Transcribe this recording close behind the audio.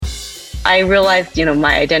I realized,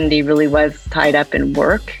 my identity really was tied up in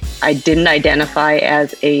work. I didn't identify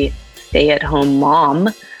as a stay-at-home mom,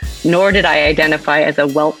 nor did I identify as a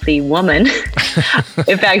wealthy woman.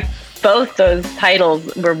 In fact, both those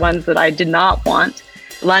titles were ones that I did not want.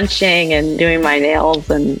 Lunching and doing my nails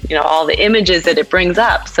and, all the images that it brings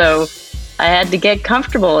up. So I had to get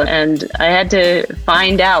comfortable and I had to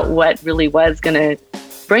find out what really was going to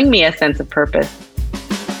bring me a sense of purpose.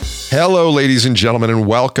 Hello, ladies and gentlemen, and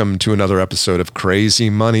welcome to another episode of Crazy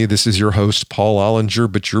Money. This is your host, Paul Ollinger,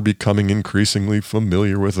 but you're becoming increasingly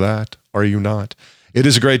familiar with that, are you not? It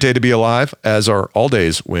is a great day to be alive, as are all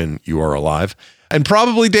days when you are alive, and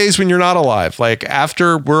probably days when you're not alive. Like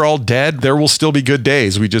after we're all dead, there will still be good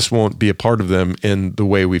days. We just won't be a part of them in the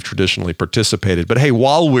way we've traditionally participated. But hey,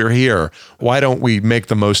 while we're here, why don't we make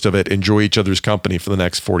the most of it, enjoy each other's company for the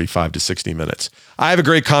next 45 to 60 minutes? I have a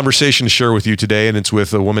great conversation to share with you today, and it's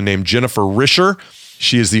with a woman named Jennifer Risher.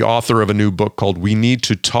 She is the author of a new book called We Need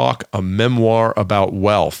to Talk, a memoir about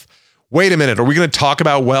wealth. Wait a minute, are we going to talk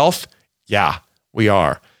about wealth? Yeah, we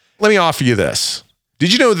are. Let me offer you this.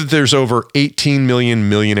 Did you know that there's over 18 million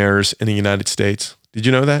millionaires in the United States? Did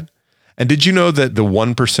you know that? And did you know that the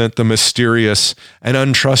 1%, the mysterious and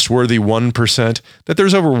untrustworthy 1%, that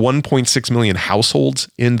there's over 1.6 million households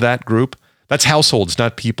in that group? That's households,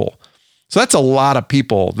 not people. So that's a lot of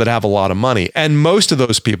people that have a lot of money. And most of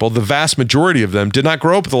those people, the vast majority of them, did not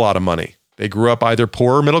grow up with a lot of money. They grew up either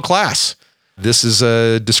poor or middle class. This is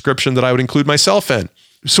a description that I would include myself in.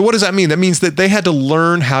 So what does that mean? That means that they had to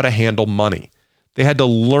learn how to handle money. They had to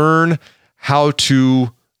learn how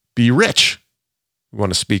to be rich. We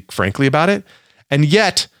want to speak frankly about it. And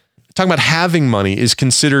yet, talking about having money is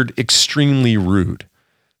considered extremely rude.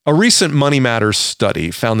 A recent Money Matters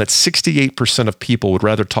study found that 68% of people would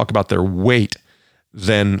rather talk about their weight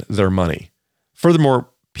than their money. Furthermore,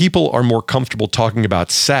 people are more comfortable talking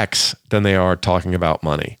about sex than they are talking about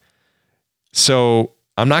money. So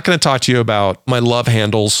I'm not going to talk to you about my love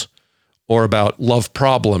handles or about love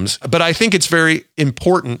problems, but I think it's very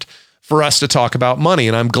important for us to talk about money.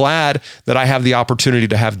 And I'm glad that I have the opportunity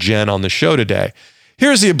to have Jen on the show today.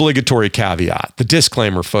 Here's the obligatory caveat, the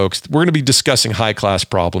disclaimer, folks. We're going to be discussing high-class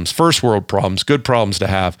problems, first world problems, good problems to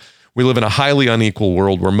have. We live in a highly unequal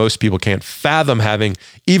world where most people can't fathom having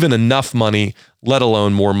even enough money, let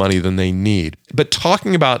alone more money than they need. But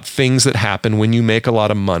talking about things that happen when you make a lot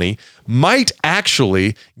of money might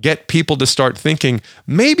actually get people to start thinking,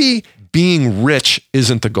 maybe being rich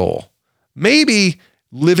isn't the goal. Maybe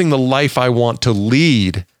living the life I want to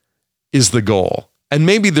lead is the goal. And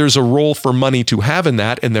maybe there's a role for money to have in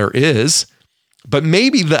that, and there is. But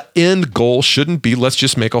maybe the end goal shouldn't be, let's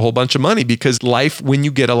just make a whole bunch of money, because life, when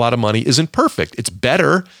you get a lot of money, isn't perfect. It's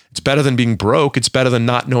better. It's better than being broke. It's better than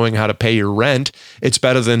not knowing how to pay your rent. It's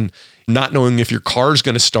better than not knowing if your car's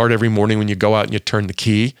going to start every morning when you go out and you turn the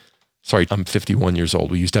key. Sorry, I'm 51 years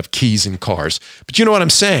old. We used to have keys in cars. But you know what I'm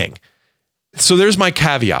saying? So there's my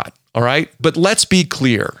caveat, all right? But let's be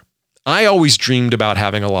clear. I always dreamed about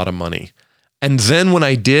having a lot of money. And then when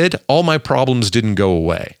I did, all my problems didn't go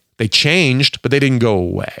away. They changed, but they didn't go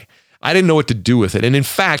away. I didn't know what to do with it. And in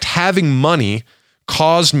fact, having money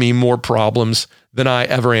caused me more problems than I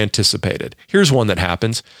ever anticipated. Here's one that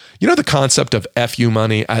happens. You know the concept of FU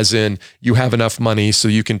money, as in you have enough money so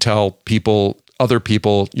you can tell people, other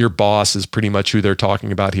people, your boss is pretty much who they're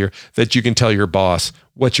talking about here, that you can tell your boss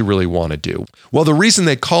what you really want to do. Well, the reason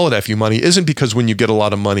they call it FU money isn't because when you get a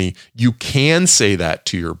lot of money, you can say that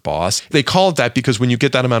to your boss. They call it that because when you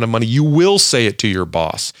get that amount of money, you will say it to your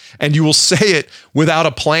boss. And you will say it without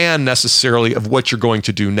a plan necessarily of what you're going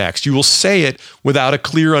to do next. You will say it without a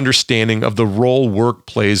clear understanding of the role work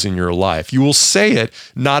plays in your life. You will say it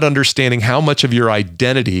not understanding how much of your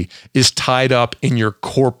identity is tied up in your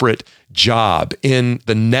corporate job, in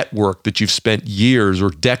the network that you've spent years or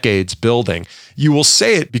decades building. You will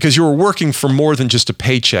say it because you are working for more than just a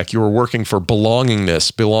paycheck. You are working for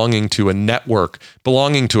belongingness, belonging to a network,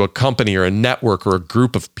 belonging to a company or a network or a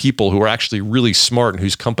group of people who are actually really smart and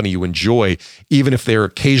whose company you enjoy, even if they're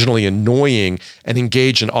occasionally annoying and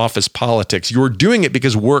engage in office politics. You're doing it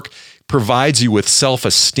because work provides you with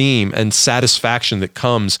self-esteem and satisfaction that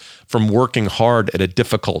comes from working hard at a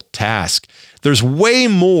difficult task. There's way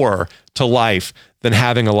more to life than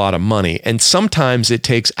having a lot of money. And sometimes it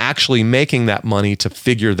takes actually making that money to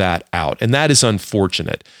figure that out. And that is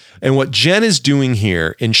unfortunate. And what Jen is doing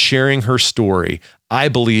here in sharing her story, I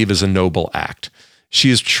believe, is a noble act. She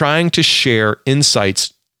is trying to share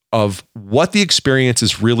insights of what the experience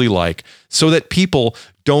is really like so that people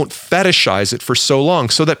don't fetishize it for so long,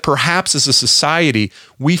 so that perhaps as a society,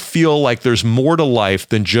 we feel like there's more to life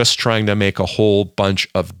than just trying to make a whole bunch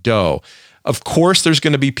of dough. Of course, there's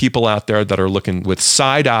going to be people out there that are looking with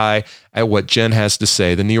side eye at what Jen has to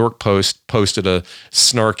say. The New York Post posted a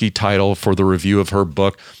snarky title for the review of her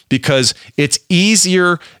book because it's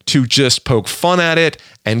easier to just poke fun at it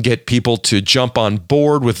and get people to jump on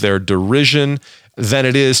board with their derision than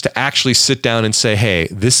it is to actually sit down and say, hey,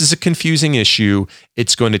 this is a confusing issue.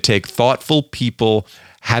 It's going to take thoughtful people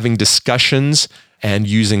having discussions and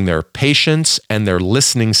using their patience and their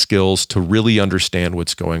listening skills to really understand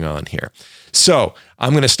what's going on here. So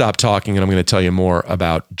I'm going to stop talking and I'm going to tell you more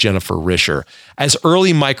about Jennifer Risher. As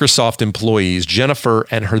early Microsoft employees, Jennifer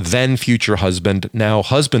and her then future husband, now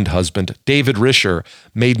husband, David Risher,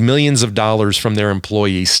 made millions of dollars from their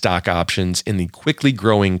employee stock options in the quickly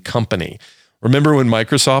growing company. Remember when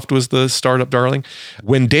Microsoft was the startup darling?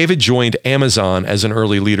 When David joined Amazon as an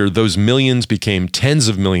early leader, those millions became tens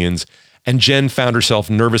of millions, and Jen found herself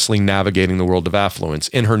nervously navigating the world of affluence.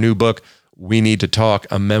 In her new book, We Need to Talk,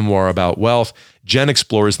 a memoir about wealth, Jen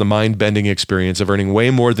explores the mind-bending experience of earning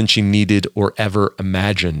way more than she needed or ever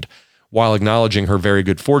imagined. While acknowledging her very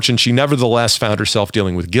good fortune, she nevertheless found herself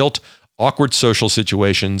dealing with guilt, awkward social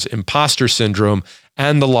situations, imposter syndrome,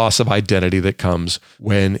 and the loss of identity that comes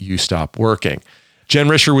when you stop working. Jen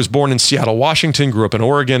Risher was born in Seattle, Washington, grew up in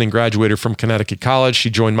Oregon, and graduated from Connecticut College. She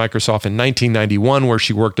joined Microsoft in 1991, where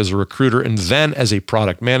she worked as a recruiter and then as a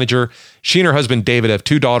product manager. She and her husband, David, have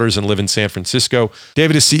 2 daughters and live in San Francisco.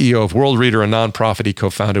 David is CEO of World Reader, a nonprofit he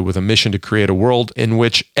co-founded with a mission to create a world in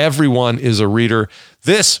which everyone is a reader.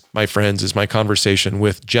 This, my friends, is my conversation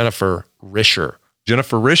with Jennifer Risher.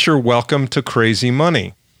 Jennifer Risher, welcome to Crazy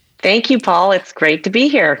Money. Thank you, Paul. It's great to be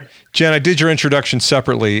here. Jen, I did your introduction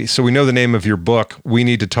separately, so we know the name of your book, We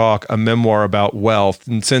Need to Talk, a memoir about wealth.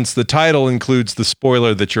 And since the title includes the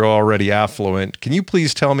spoiler that you're already affluent, can you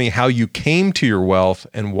please tell me how you came to your wealth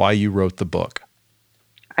and why you wrote the book?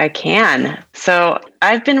 I can. So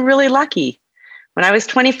I've been really lucky. When I was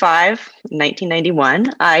 25, in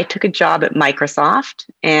 1991, I took a job at Microsoft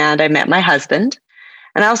and I met my husband.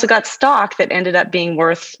 And I also got stock that ended up being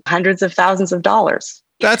worth hundreds of thousands of dollars.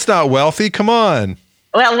 That's not wealthy. Come on.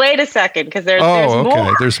 Well, wait a second, because there's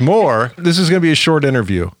more. There's more. This is going to be a short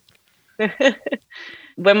interview.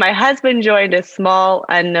 When my husband joined a small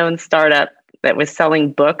unknown startup that was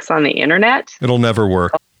selling books on the internet. It'll never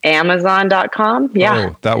work. Amazon.com. Yeah.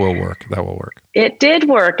 Oh, that will work. That will work. It did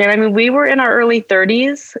work. And I mean, we were in our early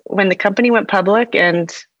 30s when the company went public,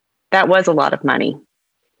 and that was a lot of money.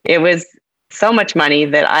 It was so much money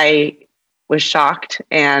that I was shocked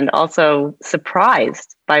and also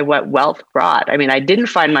surprised by what wealth brought. I mean, I didn't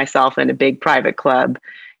find myself in a big private club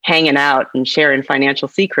hanging out and sharing financial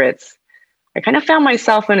secrets. I kind of found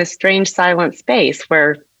myself in a strange silent space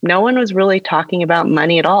where no one was really talking about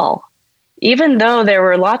money at all, even though there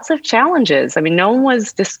were lots of challenges. I mean, no one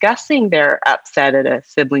was discussing their upset at a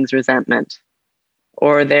sibling's resentment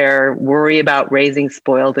or their worry about raising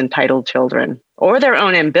spoiled, entitled children or their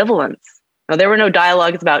own ambivalence. Now, there were no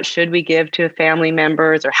dialogues about should we give to family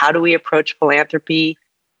members or how do we approach philanthropy,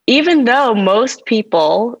 even though most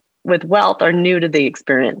people with wealth are new to the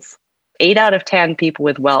experience. 8 out of 10 people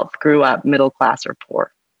with wealth grew up middle class or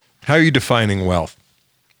poor. How are you defining wealth?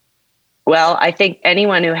 Well, I think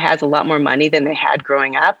anyone who has a lot more money than they had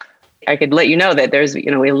growing up, I could let you know that there's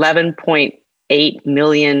 11.8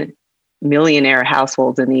 million millionaire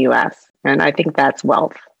households in the US. And I think that's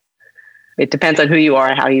wealth. It depends on who you are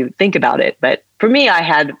and how you think about it. But for me, I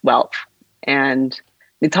had wealth. And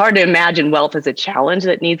it's hard to imagine wealth as a challenge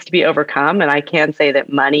that needs to be overcome. And I can say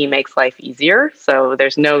that money makes life easier. So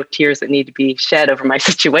there's no tears that need to be shed over my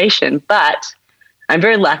situation. But I'm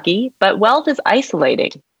very lucky. But wealth is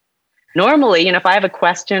isolating. Normally, if I have a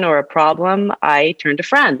question or a problem, I turn to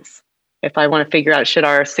friends. If I want to figure out, should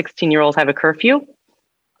our 16-year-old have a curfew?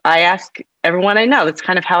 I ask everyone I know. That's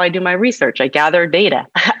kind of how I do my research. I gather data.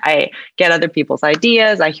 I get other people's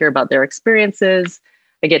ideas. I hear about their experiences.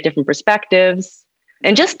 I get different perspectives.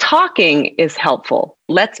 And just talking is helpful.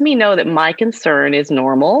 Lets me know that my concern is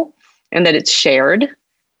normal and that it's shared.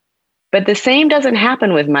 But the same doesn't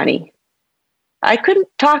happen with money. I couldn't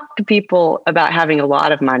talk to people about having a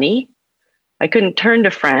lot of money. I couldn't turn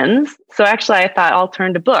to friends. So actually, I thought I'll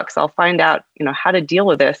turn to books. I'll find out, how to deal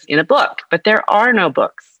with this in a book. But there are no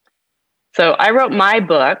books. So I wrote my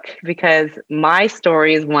book because my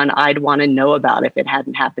story is one I'd want to know about if it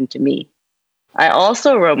hadn't happened to me. I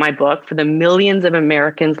also wrote my book for the millions of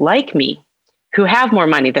Americans like me who have more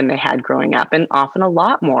money than they had growing up, and often a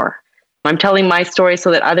lot more. I'm telling my story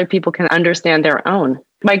so that other people can understand their own.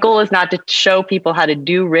 My goal is not to show people how to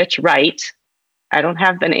do rich right. I don't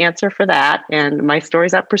have an answer for that, and my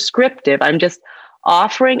story's not prescriptive. I'm just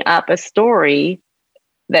offering up a story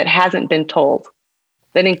that hasn't been told.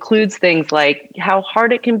 that includes things like how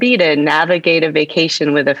hard it can be to navigate a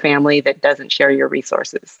vacation with a family that doesn't share your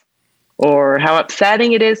resources, or how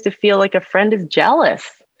upsetting it is to feel like a friend is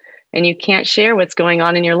jealous and you can't share what's going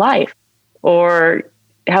on in your life, or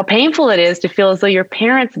how painful it is to feel as though your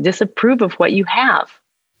parents disapprove of what you have.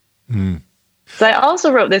 Mm. So I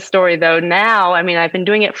also wrote this story, though, now, I've been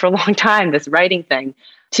doing it for a long time, this writing thing,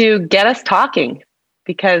 to get us talking,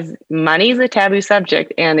 because money is a taboo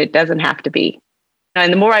subject and it doesn't have to be.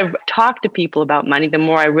 And the more I talk to people about money, the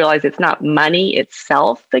more I realize it's not money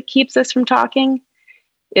itself that keeps us from talking.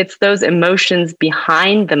 It's those emotions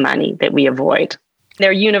behind the money that we avoid.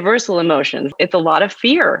 They're universal emotions. It's a lot of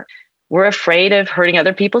fear. We're afraid of hurting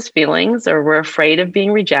other people's feelings, or we're afraid of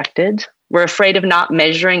being rejected. We're afraid of not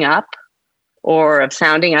measuring up or of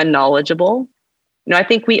sounding unknowledgeable. I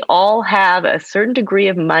think we all have a certain degree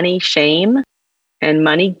of money shame and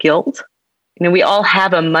money guilt. We all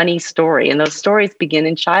have a money story, and those stories begin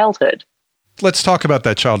in childhood. Let's talk about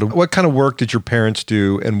that childhood. What kind of work did your parents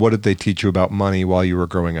do, and what did they teach you about money while you were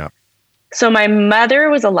growing up? So my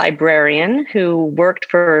mother was a librarian who worked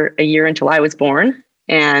for a year until I was born,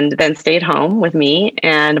 and then stayed home with me.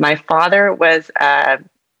 And my father was an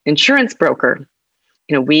insurance broker.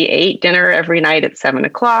 We ate dinner every night at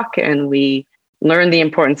 7:00, and we learned the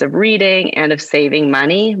importance of reading and of saving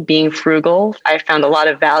money, being frugal. I found a lot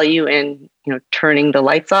of value in turning the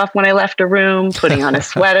lights off when I left a room, putting on a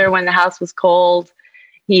sweater when the house was cold,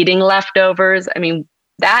 eating leftovers.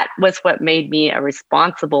 That was what made me a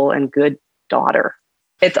responsible and good daughter.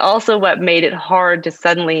 It's also what made it hard to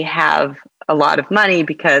suddenly have a lot of money,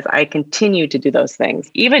 because I continue to do those things.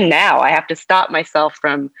 Even now, I have to stop myself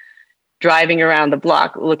from driving around the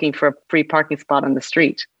block looking for a free parking spot on the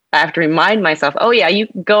street. I have to remind myself, oh yeah, you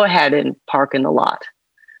go ahead and park in the lot.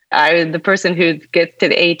 I'm the person who gets to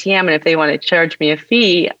the ATM, and if they want to charge me a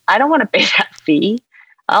fee, I don't want to pay that fee.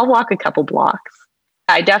 I'll walk a couple blocks.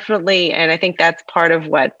 I definitely, and I think that's part of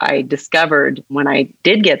what I discovered when I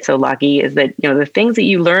did get so lucky, is that, the things that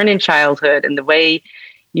you learn in childhood and the way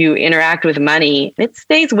you interact with money, it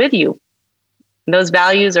stays with you. Those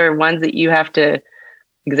values are ones that you have to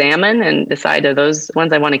examine and decide, are those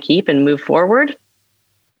ones I want to keep and move forward?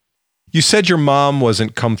 You said your mom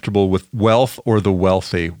wasn't comfortable with wealth or the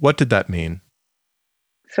wealthy. What did that mean?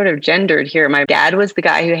 Sort of gendered here. My dad was the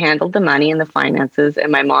guy who handled the money and the finances,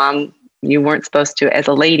 and my mom, you weren't supposed to, as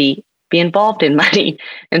a lady, be involved in money.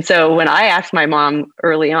 And so when I asked my mom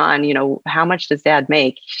early on, how much does dad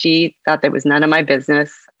make? She thought that was none of my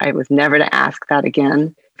business. I was never to ask that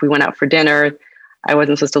again. If we went out for dinner, I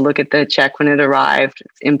wasn't supposed to look at the check when it arrived.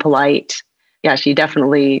 It's impolite. Yeah, she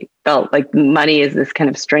definitely felt like money is this kind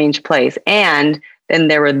of strange place. And then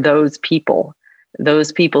there were those people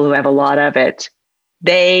who have a lot of it.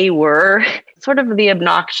 They were sort of the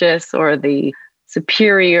obnoxious or the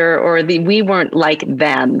superior, or we weren't like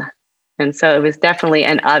them. And so it was definitely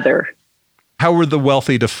an other. How were the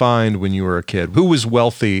wealthy defined when you were a kid? Who was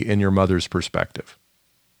wealthy in your mother's perspective?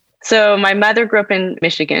 So my mother grew up in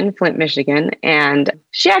Michigan, Flint, Michigan, and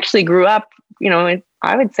she actually grew up,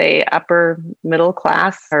 I would say upper middle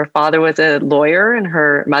class. Her father was a lawyer and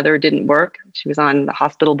her mother didn't work. She was on the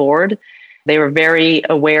hospital board. They were very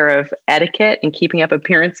aware of etiquette and keeping up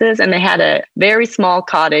appearances. And they had a very small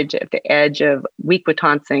cottage at the edge of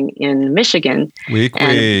Weequatonson in Michigan.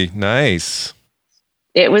 Nice.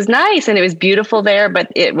 It was nice and it was beautiful there,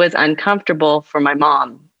 but it was uncomfortable for my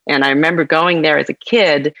mom. And I remember going there as a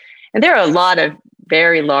kid, and there are a lot of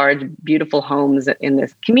very large, beautiful homes in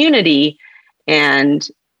this community. And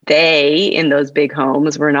they, in those big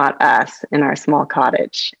homes, were not us in our small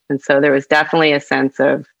cottage. And so there was definitely a sense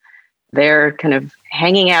of they're kind of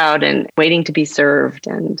hanging out and waiting to be served.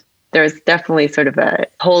 And there's definitely sort of a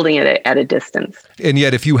holding it at a distance. And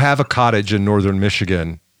yet, if you have a cottage in northern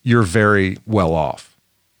Michigan, you're very well off.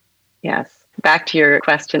 Yes. Back to your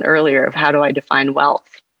question earlier of how do I define wealth?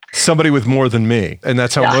 Somebody with more than me. And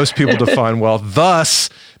that's how most people define wealth. Thus,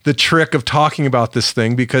 the trick of talking about this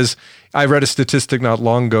thing, because I read a statistic not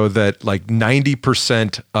long ago that like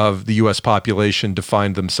 90% of the US population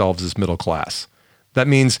defined themselves as middle class. That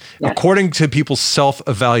means, according to people's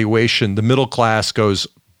self-evaluation, the middle class goes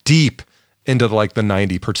deep into like the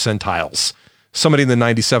 90 percentiles. Somebody in the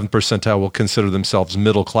 97th percentile will consider themselves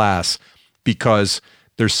middle class because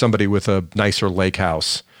there's somebody with a nicer lake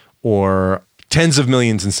house or tens of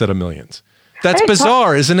millions instead of millions. That's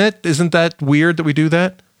bizarre, isn't it? Isn't that weird that we do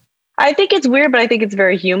that? I think it's weird, but I think it's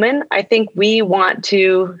very human. I think we want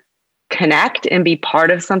to connect and be part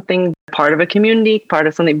of something, part of a community, part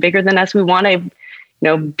of something bigger than us. We want to,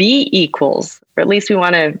 be equals, or at least we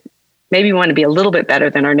want to maybe we want to be a little bit better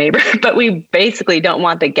than our neighbor, but we basically don't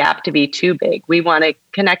want the gap to be too big. We want to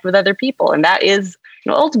connect with other people. And that is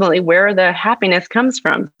ultimately where the happiness comes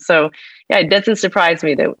from. So yeah, it doesn't surprise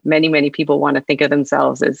me that many, many people want to think of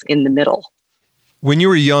themselves as in the middle. When you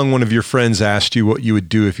were young, one of your friends asked you what you would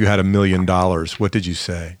do if you had $1 million. What did you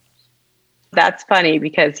say? That's funny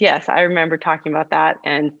because, yes, I remember talking about that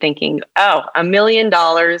and thinking, oh, $1 million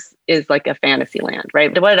is like a fantasy land, right?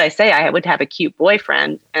 What did I say? I would have a cute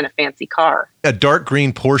boyfriend and a fancy car. A dark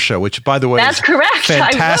green Porsche, which, by the way, that's correct.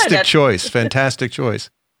 Fantastic choice. Fantastic choice.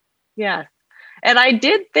 Yeah. And I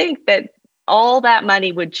did think that all that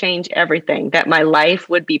money would change everything, that my life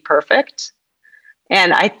would be perfect.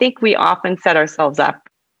 And I think we often set ourselves up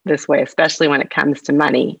this way, especially when it comes to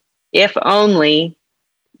money. If only,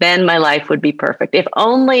 then my life would be perfect. If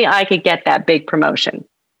only I could get that big promotion.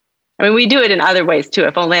 I mean, we do it in other ways too.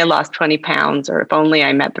 If only I lost 20 pounds or if only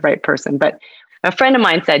I met the right person. But a friend of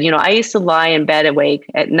mine said, I used to lie in bed awake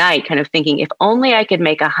at night kind of thinking, if only I could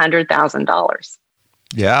make $100,000.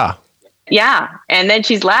 Yeah. Yeah. And then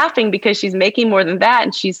she's laughing because she's making more than that.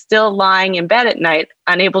 And she's still lying in bed at night,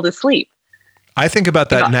 unable to sleep. I think about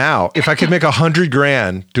that now. If I could make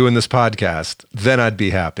 $100,000 doing this podcast, then I'd be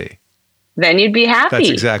happy. Then you'd be happy. That's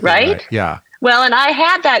exactly right. Yeah. Well, and I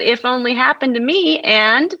had that if only happened to me,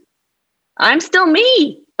 and I'm still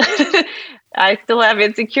me. I still have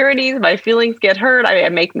insecurities. My feelings get hurt. I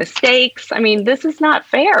make mistakes. I mean, this is not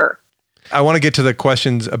fair. I want to get to the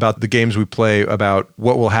questions about the games we play about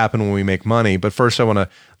what will happen when we make money. But first, I want to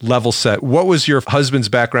level set. What was your husband's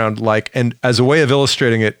background like? And as a way of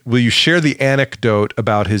illustrating it, will you share the anecdote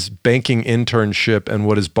about his banking internship and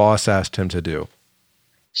what his boss asked him to do?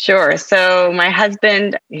 Sure. So my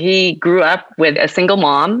husband, he grew up with a single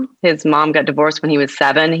mom. His mom got divorced when he was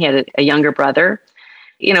 7. He had a younger brother.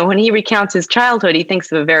 When he recounts his childhood, he thinks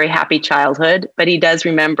of a very happy childhood, but he does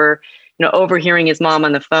remember overhearing his mom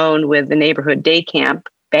on the phone with the neighborhood day camp,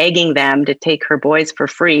 begging them to take her boys for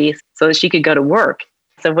free so that she could go to work.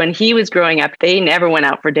 So when he was growing up, they never went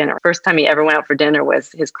out for dinner. First time he ever went out for dinner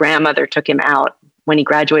was his grandmother took him out when he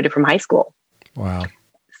graduated from high school. Wow.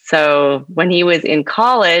 So when he was in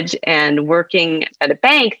college and working at a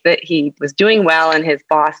bank, that he was doing well, and his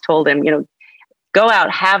boss told him, go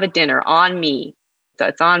out, have a dinner on me. So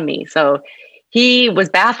it's on me. So he was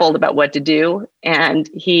baffled about what to do. And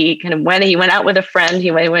he went out with a friend.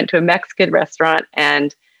 He went to a Mexican restaurant.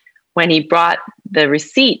 And when he brought the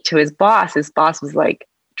receipt to his boss was like,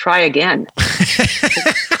 try again.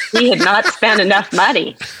 He had not spent enough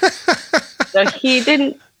money. So he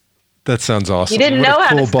didn't. That sounds awesome. He didn't know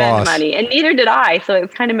how to spend money, and neither did I. So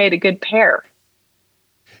it kind of made a good pair.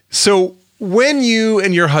 So when you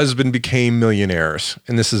and your husband became millionaires,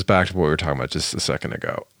 and this is back to what we were talking about just a second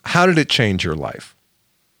ago, how did it change your life?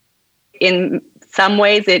 In some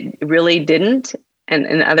ways, it really didn't. And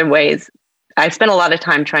in other ways, I spent a lot of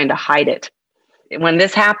time trying to hide it. When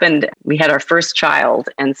this happened, we had our first child.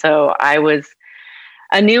 And so I was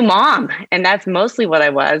a new mom. And that's mostly what I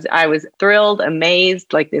was. I was thrilled,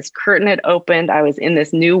 amazed, like this curtain had opened. I was in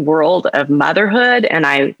this new world of motherhood, and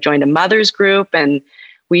I joined a mother's group, and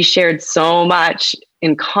we shared so much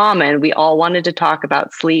in common. We all wanted to talk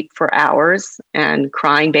about sleep for hours and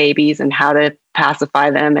crying babies and how to pacify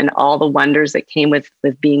them and all the wonders that came with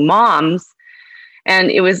being moms.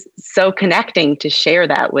 And it was so connecting to share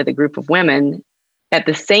that with a group of women. At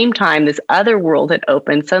the same time, this other world had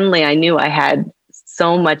opened. Suddenly I knew I had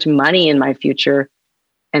so much money in my future,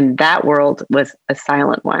 and that world was a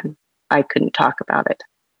silent one. I couldn't talk about it.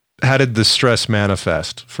 How did the stress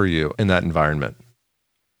manifest for you in that environment?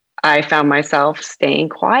 I found myself staying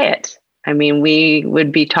quiet. I mean, we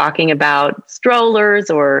would be talking about strollers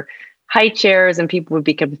or high chairs, and people would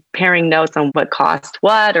be comparing notes on what cost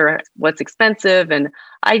what or what's expensive. And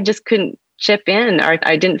I just couldn't chip in, or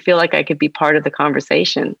I didn't feel like I could be part of the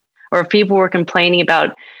conversation. Or if people were complaining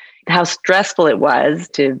about how stressful it was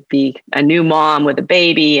to be a new mom with a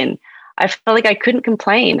baby, and I felt like I couldn't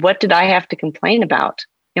complain. What did I have to complain about?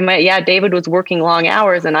 David was working long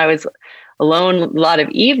hours and I was alone a lot of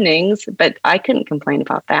evenings, but I couldn't complain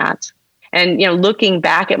about that. And, looking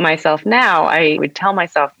back at myself now, I would tell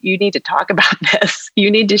myself, you need to talk about this.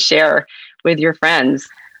 You need to share with your friends.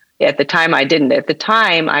 At the time, I didn't. At the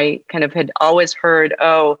time, I kind of had always heard,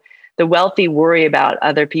 the wealthy worry about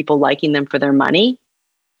other people liking them for their money.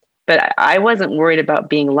 But I wasn't worried about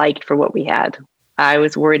being liked for what we had. I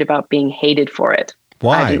was worried about being hated for it.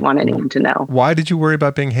 Why? I didn't want anyone to know. Why did you worry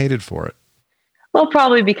about being hated for it? Well,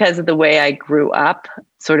 probably because of the way I grew up,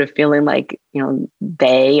 sort of feeling like,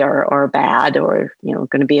 they are bad or,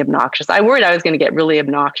 going to be obnoxious. I worried I was going to get really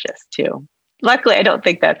obnoxious too. Luckily, I don't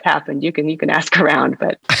think that's happened. You can ask around,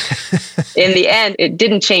 but in the end, it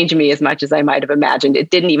didn't change me as much as I might have imagined. It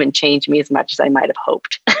didn't even change me as much as I might have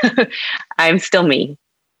hoped. I'm still me.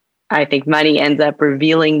 I think money ends up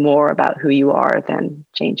revealing more about who you are than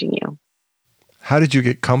changing you. How did you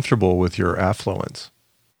get comfortable with your affluence?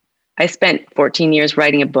 I spent 14 years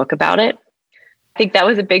writing a book about it. I think that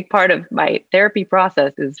was a big part of my therapy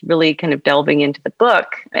process, is really kind of delving into the book.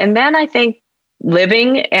 And then I think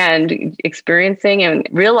living and experiencing and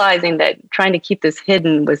realizing that trying to keep this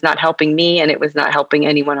hidden was not helping me, and it was not helping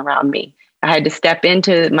anyone around me. I had to step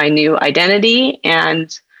into my new identity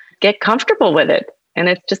and get comfortable with it. And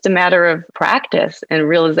it's just a matter of practice and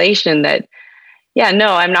realization that,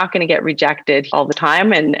 I'm not going to get rejected all the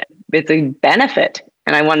time. And it's a benefit.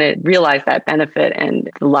 And I want to realize that benefit and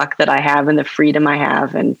the luck that I have and the freedom I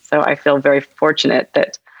have. And so I feel very fortunate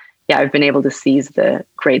that I've been able to seize the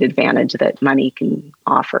great advantage that money can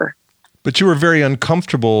offer. But you were very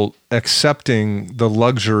uncomfortable accepting the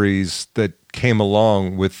luxuries that came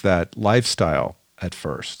along with that lifestyle at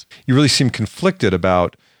first. You really seemed conflicted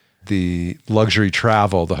about the luxury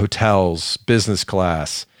travel, the hotels, business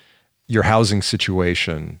class, your housing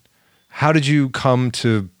situation. How did you come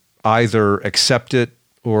to either accept it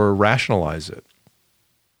or rationalize it?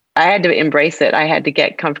 I had to embrace it. I had to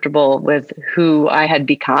get comfortable with who I had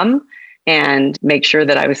become and make sure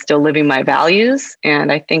that I was still living my values.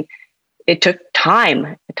 And I think it took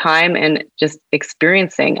time and just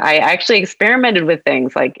experiencing. I actually experimented with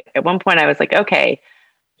things. Like at one point I was like, okay,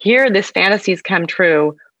 here this fantasy's come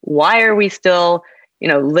true. Why are we still,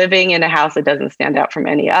 living in a house that doesn't stand out from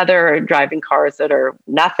any other, or driving cars that are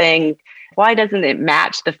nothing? Why doesn't it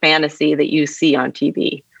match the fantasy that you see on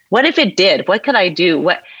TV? What if it did? What could I do?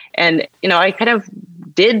 And I kind of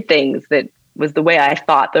did things that was the way I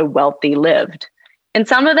thought the wealthy lived. And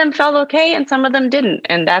some of them felt okay and some of them didn't.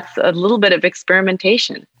 And that's a little bit of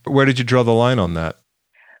experimentation. Where did you draw the line on that?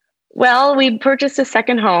 Well, we purchased a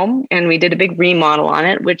second home and we did a big remodel on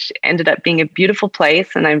it, which ended up being a beautiful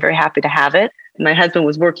place. And I'm very happy to have it. My husband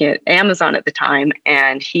was working at Amazon at the time,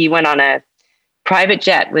 and he went on a private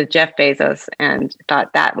jet with Jeff Bezos and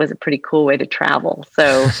thought that was a pretty cool way to travel.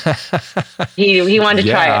 So he wanted to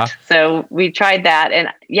try it. So we tried that, and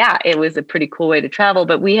it was a pretty cool way to travel,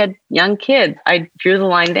 but we had young kids. I drew the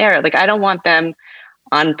line there. Like, I don't want them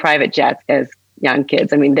on private jets as young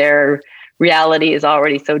kids. I mean, their reality is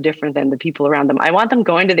already so different than the people around them. I want them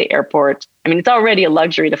going to the airport. I mean, it's already a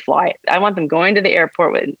luxury to fly. I want them going to the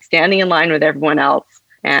airport with standing in line with everyone else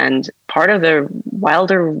and part of the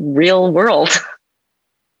wilder, real world.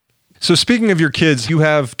 So speaking of your kids, you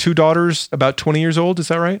have two daughters about 20 years old, is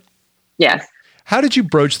that right? Yes. How did you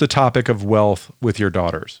broach the topic of wealth with your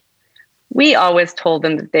daughters? We always told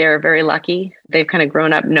them that they're very lucky. They've kind of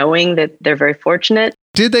grown up knowing that they're very fortunate.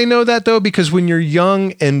 Did they know that though? Because when you're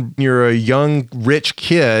young and you're a young, rich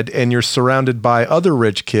kid and you're surrounded by other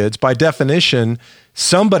rich kids, by definition,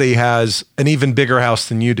 somebody has an even bigger house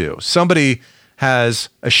than you do. Somebody has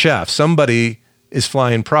a chef. Somebody is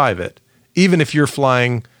flying private. Even if you're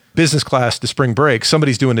flying business class to spring break,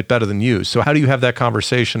 somebody's doing it better than you. So how do you have that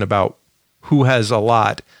conversation about who has a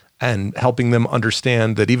lot and helping them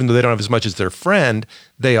understand that even though they don't have as much as their friend,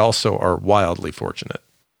 they also are wildly fortunate?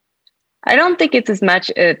 I don't think it's as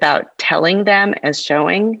much about telling them as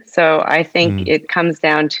showing. So I think it comes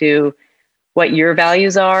down to what your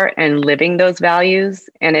values are and living those values.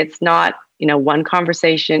 And it's not, one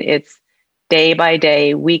conversation. It's day by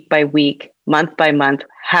day, week by week, month by month.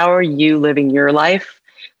 How are you living your life?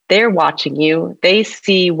 They're watching you. They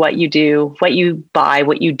see what you do, what you buy,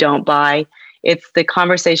 what you don't buy. It's the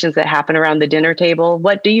conversations that happen around the dinner table.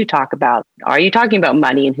 What do you talk about? Are you talking about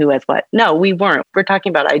money and who has what? No, we weren't. We're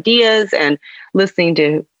talking about ideas and listening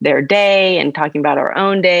to their day and talking about our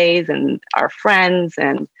own days and our friends.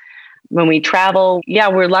 And when we travel,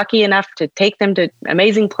 we're lucky enough to take them to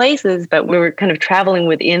amazing places, but we were kind of traveling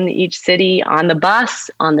within each city on the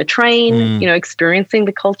bus, on the train, experiencing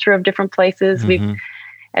the culture of different places.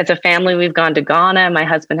 As a family, we've gone to Ghana. My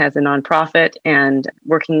husband has a nonprofit and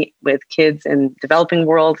working with kids in the developing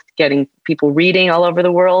world, getting people reading all over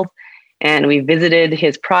the world. And we visited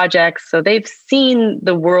his projects. So they've seen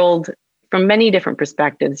the world from many different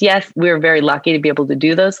perspectives. Yes, we're very lucky to be able to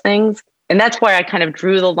do those things. And that's why I kind of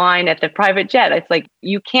drew the line at the private jet. It's like,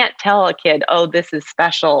 you can't tell a kid, oh, this is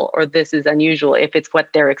special or this is unusual if it's what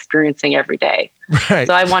they're experiencing every day. Right.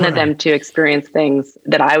 So I wanted them to experience things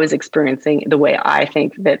that I was experiencing the way I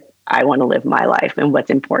think that I want to live my life and what's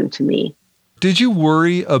important to me. Did you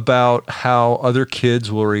worry about how other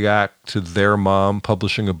kids will react to their mom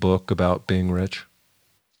publishing a book about being rich?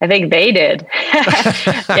 I think they did.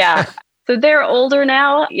 Yeah. So they're older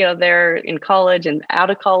now, they're in college and out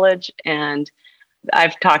of college. And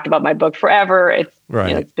I've talked about my book forever. It's,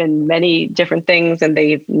 Right. It's been many different things, and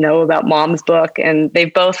they know about Mom's book, and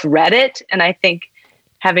they've both read it. And I think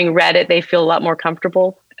having read it, they feel a lot more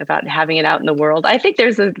comfortable about having it out in the world. I think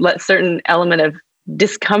there's a certain element of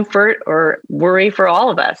discomfort or worry for all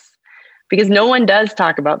of us because no one does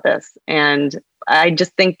talk about this. And I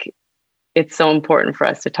just think it's so important for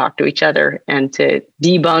us to talk to each other and to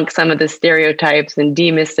debunk some of the stereotypes and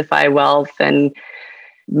demystify wealth and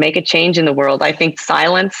make a change in the world. I think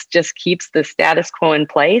silence just keeps the status quo in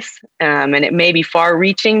place. And it may be far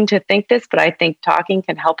reaching to think this, but I think talking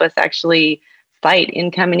can help us actually fight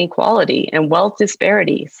income inequality and wealth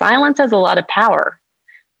disparity. Silence has a lot of power.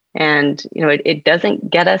 And, it doesn't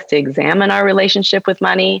get us to examine our relationship with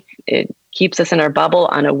money. It keeps us in our bubble,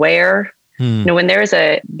 unaware. When there's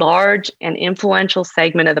a large and influential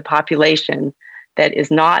segment of the population that is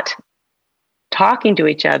not talking to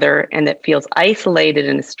each other and that feels isolated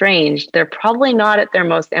and estranged, they're probably not at their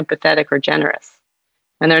most empathetic or generous.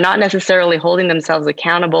 And they're not necessarily holding themselves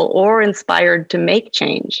accountable or inspired to make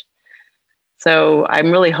change. So I'm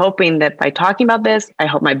really hoping that by talking about this, I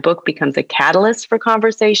hope my book becomes a catalyst for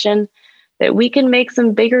conversation, that we can make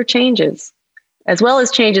some bigger changes, as well as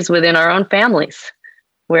changes within our own families,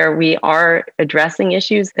 where we are addressing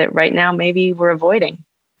issues that right now maybe we're avoiding.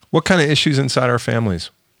 What kind of issues inside our families?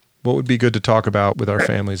 What would be good to talk about with our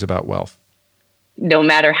families about wealth? No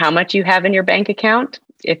matter how much you have in your bank account,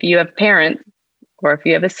 if you have parents, or if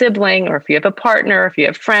you have a sibling, or if you have a partner, if you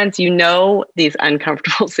have friends, these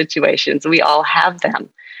uncomfortable situations. We all have them.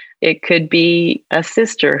 It could be a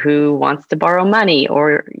sister who wants to borrow money,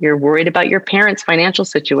 or you're worried about your parents' financial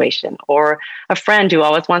situation, or a friend who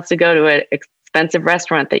always wants to go to an expensive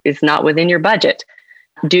restaurant that is not within your budget.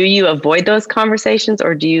 Do you avoid those conversations,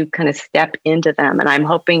 or do you kind of step into them? And I'm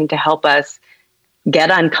hoping to help us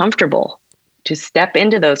get uncomfortable, to step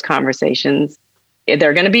into those conversations.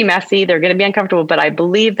 They're going to be messy, they're going to be uncomfortable, but I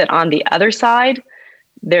believe that on the other side,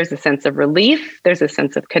 there's a sense of relief, there's a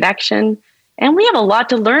sense of connection, and we have a lot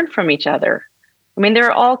to learn from each other. I mean, there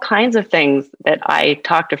are all kinds of things that I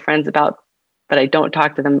talk to friends about, but I don't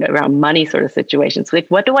talk to them around money sort of situations. Like,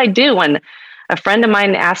 what do I do when a friend of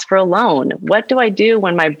mine asks for a loan? What do I do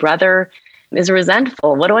when my brother is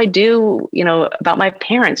resentful? What do I do, about my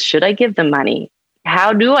parents? Should I give them money?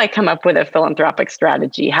 How do I come up with a philanthropic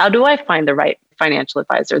strategy? How do I find the right financial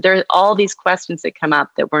advisor? There are all these questions that come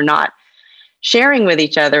up that we're not sharing with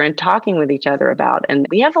each other and talking with each other about. And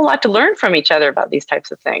we have a lot to learn from each other about these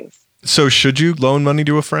types of things. So should you loan money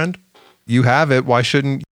to a friend? You have it. Why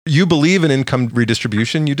shouldn't you? Believe in income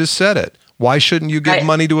redistribution. You just said it. Why shouldn't you give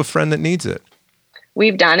money to a friend that needs it?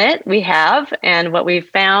 We've done it. We have. And what we've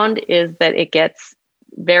found is that it gets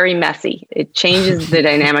very messy. It changes the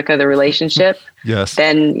dynamic of the relationship. Yes.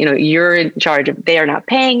 Then, you're in charge of, they are not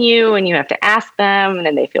paying you and you have to ask them, and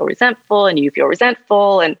then they feel resentful and you feel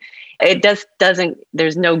resentful, and it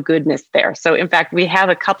there's no goodness there. So in fact, we have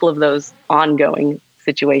a couple of those ongoing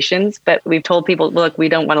situations, but we've told people, look, we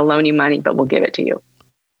don't want to loan you money, but we'll give it to you.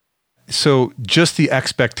 So just the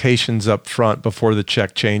expectations up front before the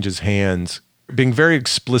check changes hands, being very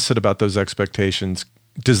explicit about those expectations,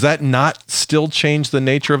 does that not still change the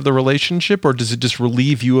nature of the relationship, or does it just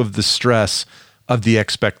relieve you of the stress of the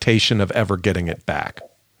expectation of ever getting it back?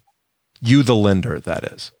 You, the lender, that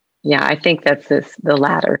is. Yeah, I think that's the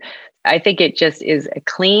latter. I think it just is a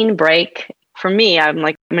clean break. For me, I'm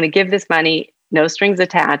like, I'm going to give this money, no strings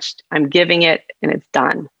attached. I'm giving it and it's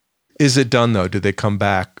done. Is it done though? Do they come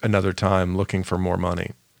back another time looking for more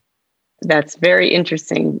money? That's very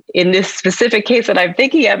interesting. In this specific case that I'm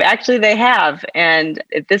thinking of, actually they have. And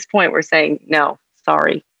at this point, we're saying, no,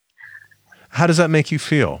 sorry. How does that make you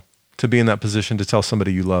feel to be in that position to tell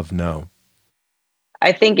somebody you love no?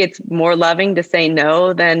 I think it's more loving to say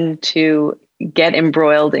no than to get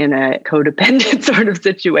embroiled in a codependent sort of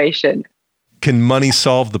situation. Can money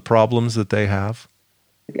solve the problems that they have?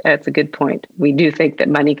 That's a good point. We do think that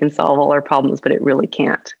money can solve all our problems, but it really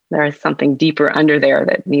can't. There is something deeper under there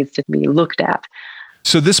that needs to be looked at.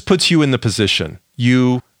 So this puts you in the position,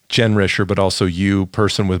 you, Jen Risher, but also you,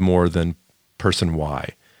 person with more than person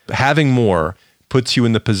Y. Having more puts you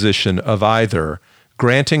in the position of either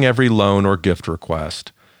granting every loan or gift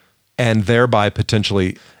request and thereby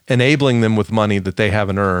potentially enabling them with money that they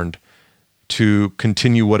haven't earned to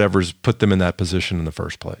continue whatever's put them in that position in the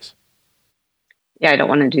first place. Yeah, I don't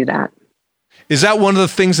want to do that. Is that one of the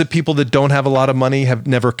things that people that don't have a lot of money have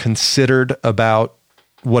never considered about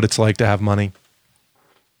what it's like to have money?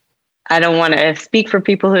 I don't want to speak for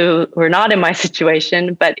people who are not in my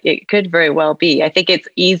situation, but it could very well be. I think it's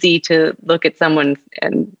easy to look at someone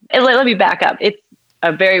and Let me back up. It's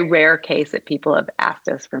a very rare case that people have asked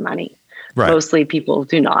us for money. Right. Mostly people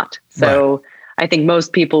do not. So right. I think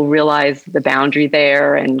most people realize the boundary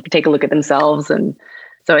there and take a look at themselves. And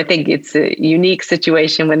so I think it's a unique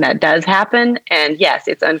situation when that does happen. And yes,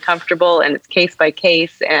 it's uncomfortable and it's case by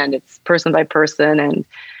case and it's person by person. And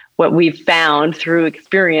what we've found through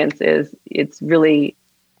experience is it's really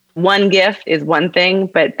one gift is one thing,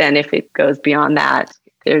 but then if it goes beyond that,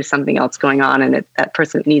 there's something else going on and that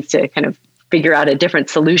person needs to kind of figure out a different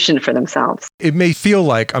solution for themselves. It may feel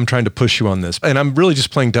like I'm trying to push you on this, and I'm really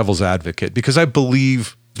just playing devil's advocate because I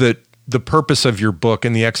believe that the purpose of your book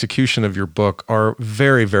and the execution of your book are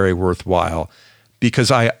very, very worthwhile,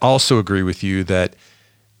 because I also agree with you that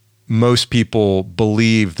most people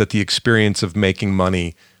believe that the experience of making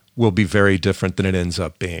money will be very different than it ends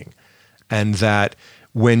up being. And that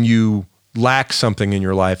when you lack something in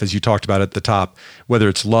your life, as you talked about at the top, whether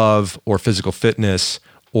it's love or physical fitness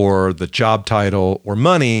or the job title or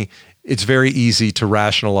money, it's very easy to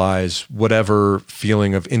rationalize whatever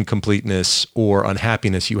feeling of incompleteness or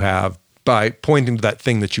unhappiness you have by pointing to that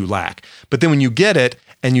thing that you lack. But then when you get it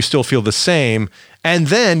and you still feel the same, and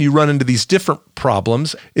then you run into these different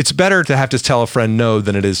problems, it's better to have to tell a friend no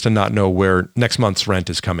than it is to not know where next month's rent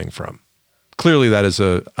is coming from. Clearly, that is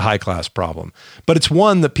a high-class problem. But it's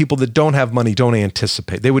one that people that don't have money don't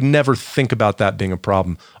anticipate. They would never think about that being a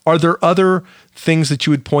problem. Are there other things that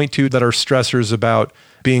you would point to that are stressors about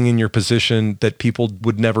being in your position that people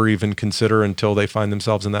would never even consider until they find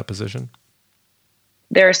themselves in that position?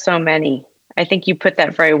 There are so many. I think you put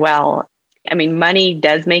that very well. I mean, money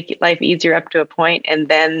does make life easier up to a point, and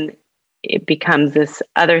then it becomes this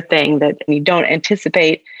other thing that you don't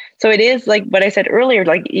anticipate. So it is like what I said earlier,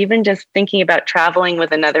 like even just thinking about traveling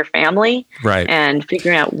with another family, right, and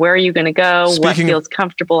figuring out where are you going to go, what feels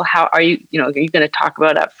comfortable, how are you, are you going to talk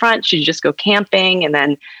about up front? Should you just go camping? And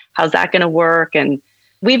then how's that going to work? And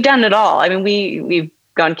we've done it all. I mean, we've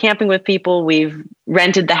gone camping with people. We've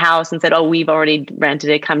rented the house and said, oh, we've already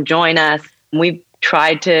rented it. Come join us. We've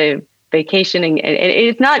tried to vacation, and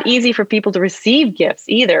it's not easy for people to receive gifts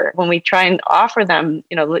either. When we try and offer them,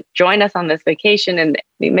 join us on this vacation, and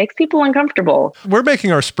it makes people uncomfortable. We're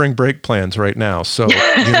making our spring break plans right now. So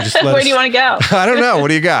just where do you want to go? I don't know. What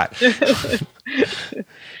do you got?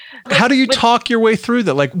 How do you talk your way through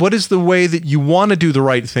that? Like, what is the way that you want to do the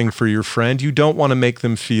right thing for your friend? You don't want to make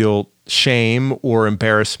them feel shame or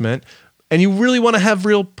embarrassment. And you really want to have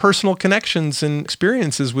real personal connections and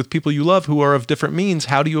experiences with people you love who are of different means.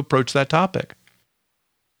 How do you approach that topic?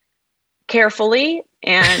 Carefully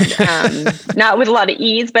and not with a lot of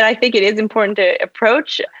ease, but I think it is important to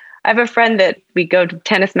approach. I have a friend that we go to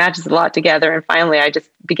tennis matches a lot together, and finally I just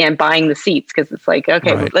began buying the seats because it's like,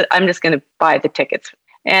 okay, right, I'm just going to buy the tickets.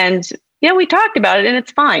 And, we talked about it and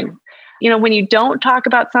it's fine. When you don't talk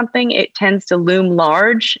about something, it tends to loom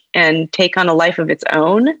large and take on a life of its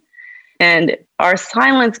own. And our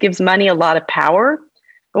silence gives money a lot of power.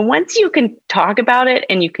 But once you can talk about it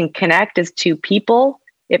and you can connect as two people,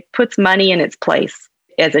 it puts money in its place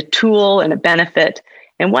as a tool and a benefit.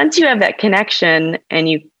 And once you have that connection and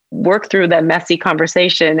you work through that messy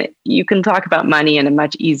conversation, you can talk about money in a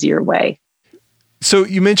much easier way. So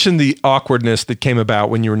you mentioned the awkwardness that came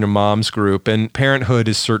about when you were in your mom's group, and parenthood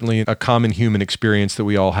is certainly a common human experience that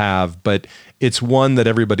we all have, but it's one that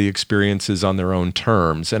everybody experiences on their own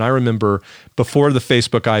terms. And I remember before the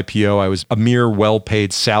Facebook IPO, I was a mere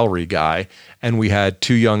well-paid salary guy, and we had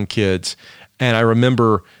 2 young kids. And I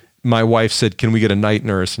remember my wife said, can we get a night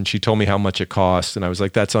nurse? And she told me how much it cost. And I was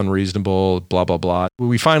like, that's unreasonable, blah, blah, blah.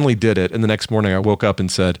 We finally did it. And the next morning I woke up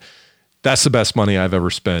and said, that's the best money I've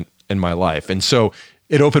ever spent in my life. And so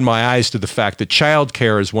it opened my eyes to the fact that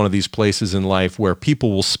childcare is one of these places in life where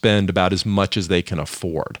people will spend about as much as they can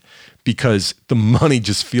afford, because the money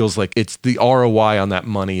just feels like it's the ROI on that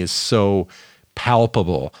money is so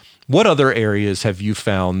palpable. What other areas have you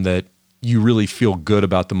found that you really feel good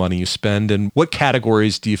about the money you spend? And what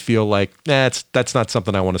categories do you feel like, that's not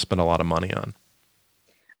something I want to spend a lot of money on?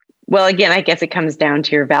 Well, again, I guess it comes down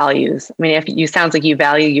to your values. I mean, if you sounds like you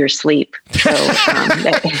value your sleep. So,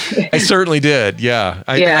 I certainly did. Yeah.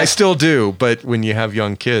 I still do. But when you have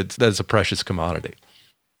young kids, that's a precious commodity.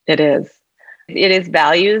 It is. It is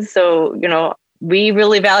values. So, we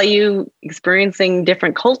really value experiencing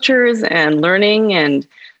different cultures and learning. And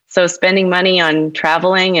so spending money on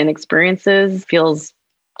traveling and experiences feels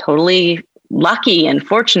totally lucky and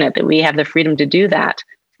fortunate that we have the freedom to do that.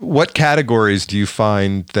 What categories do you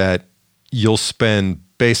find that you'll spend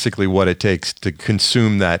basically what it takes to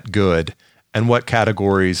consume that good? And what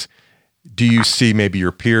categories do you see maybe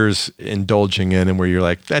your peers indulging in and where you're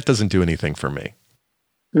like, that doesn't do anything for me?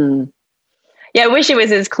 Yeah, I wish it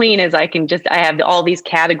was as clean as I have all these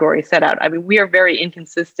categories set out. I mean, we are very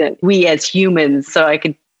inconsistent, we as humans. So I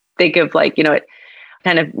could think of it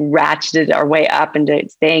kind of ratcheted our way up into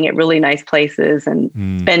staying at really nice places and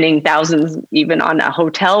spending thousands even on a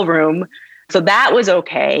hotel room. So that was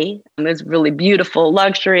okay. It was really beautiful,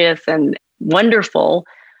 luxurious, and wonderful.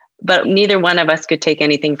 But neither one of us could take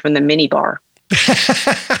anything from the minibar.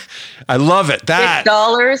 I love it. That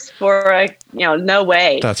 $6 for no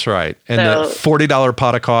way. That's right. And the $40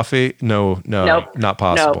 pot of coffee, no, nope, not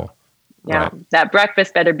possible. No. Yeah, right. That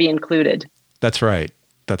breakfast better be included. That's right.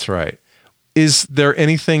 That's right. Is there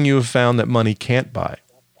anything you have found that money can't buy?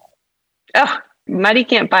 Oh, money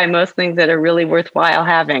can't buy most things that are really worthwhile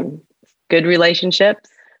having. Good relationships,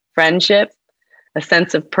 friendships, a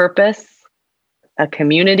sense of purpose, a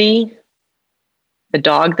community, a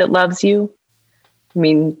dog that loves you. I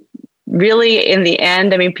mean, really, in the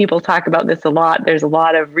end, people talk about this a lot. There's a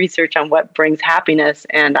lot of research on what brings happiness.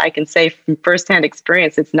 And I can say from firsthand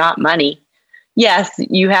experience, it's not money. Yes,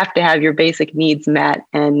 you have to have your basic needs met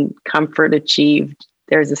and comfort achieved.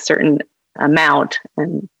 There's a certain amount.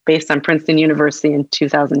 And based on Princeton University in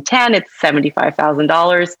 2010, it's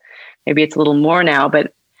 $75,000. Maybe it's a little more now.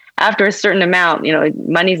 But after a certain amount,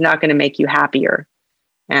 money's not going to make you happier.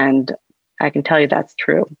 And I can tell you that's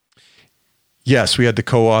true. Yes, we had the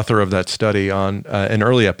co-author of that study on an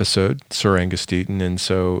early episode, Sir Angus Deaton, and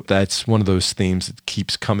so that's one of those themes that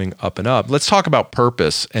keeps coming up and up. Let's talk about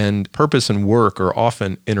purpose, and purpose and work are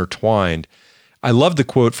often intertwined. I love the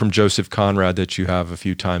quote from Joseph Conrad that you have a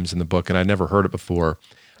few times in the book, and I'd never heard it before.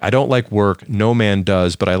 I don't like work, no man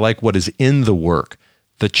does, but I like what is in the work,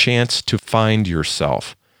 the chance to find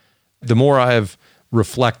yourself. The more I've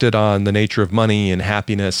reflected on the nature of money and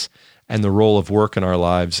happiness and the role of work in our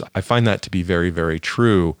lives, I find that to be very, very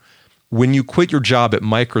true. When you quit your job at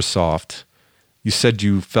Microsoft, you said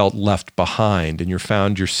you felt left behind and you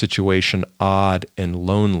found your situation odd and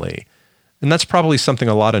lonely. And that's probably something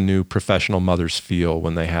a lot of new professional mothers feel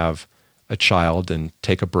when they have a child and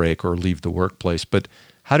take a break or leave the workplace. But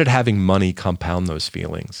how did having money compound those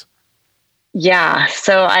feelings? Yeah,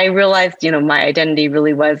 so I realized, my identity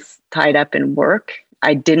really was tied up in work.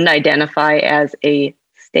 I didn't identify as a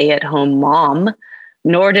stay-at-home mom,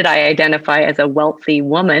 nor did I identify as a wealthy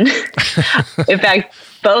woman. In fact,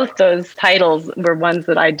 both those titles were ones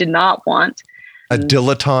that I did not want. A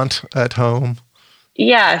dilettante at home?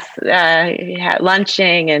 Yes,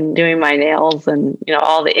 lunching and doing my nails and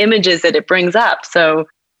all the images that it brings up. So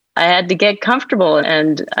I had to get comfortable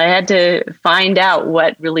and I had to find out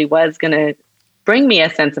what really was going to bring me a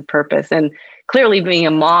sense of purpose. And clearly being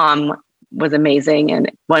a mom was amazing and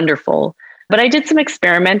wonderful. But I did some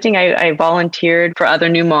experimenting. I volunteered for other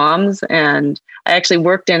new moms, and I actually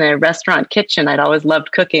worked in a restaurant kitchen. I'd always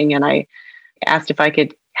loved cooking, and I asked if I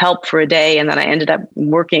could help for a day. And then I ended up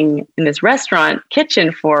working in this restaurant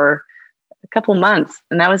kitchen for a couple months.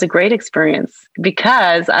 And that was a great experience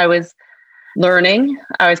because I was learning.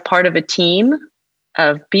 I was part of a team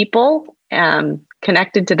of people,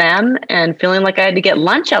 connected to them and feeling like I had to get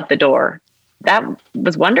lunch out the door. That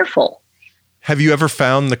was wonderful. Have you ever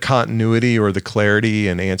found the continuity or the clarity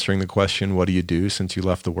in answering the question, what do you do, since you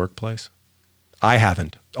left the workplace? I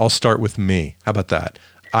haven't. I'll start with me. How about that?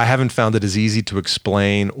 I haven't found it as easy to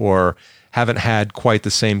explain or haven't had quite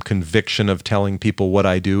the same conviction of telling people what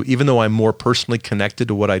I do, even though I'm more personally connected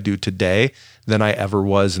to what I do today than I ever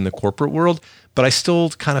was in the corporate world. But I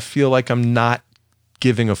still kind of feel like I'm not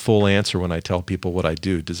giving a full answer when I tell people what I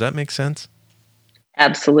do. Does that make sense?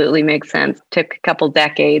 Absolutely makes sense. Took a couple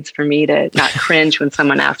decades for me to not cringe when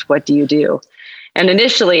someone asked, what do you do? And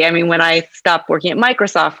initially, when I stopped working at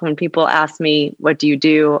Microsoft, when people asked me, what do you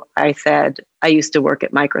do? I said, I used to work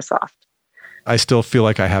at Microsoft. I still feel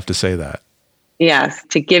like I have to say that. Yes,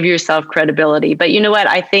 to give yourself credibility. But you know what?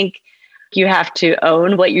 I think you have to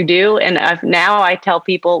own what you do. And now I tell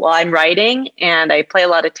people, well, I'm writing and I play a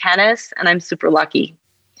lot of tennis and I'm super lucky.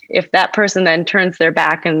 If that person then turns their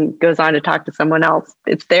back and goes on to talk to someone else,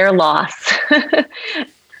 it's their loss.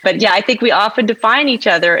 But yeah, I think we often define each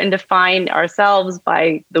other and define ourselves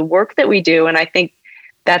by the work that we do. And I think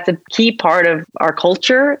that's a key part of our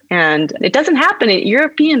culture. And it doesn't happen.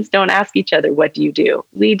 Europeans don't ask each other, what do you do?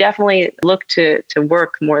 We definitely look to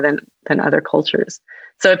work more than other cultures.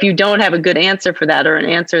 So if you don't have a good answer for that, or an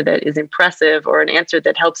answer that is impressive, or an answer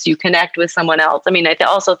that helps you connect with someone else, I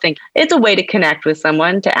also think it's a way to connect with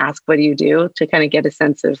someone, to ask, what do you do? To kind of get a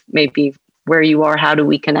sense of maybe where you are, how do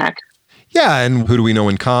we connect? Yeah, and who do we know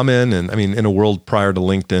in common? And in a world prior to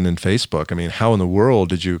LinkedIn and Facebook, how in the world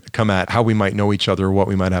did you come at how we might know each other, or what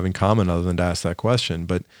we might have in common, other than to ask that question?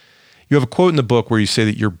 But you have a quote in the book where you say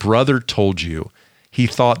that your brother told you he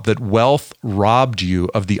thought that wealth robbed you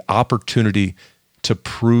of the opportunity to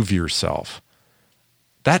prove yourself.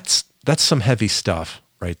 That's some heavy stuff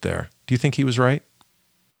right there. Do you think he was right?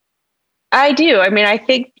 I do. I mean, I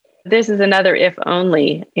think this is another if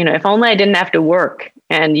only. If only I didn't have to work,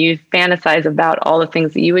 and you fantasize about all the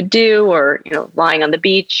things that you would do, or, lying on the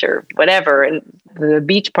beach or whatever. And the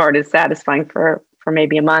beach part is satisfying for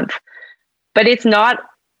maybe a month. But it's not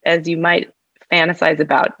as you might fantasize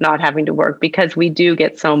about not having to work, because we do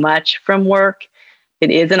get so much from work. It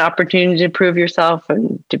is an opportunity to prove yourself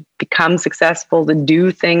and to become successful, to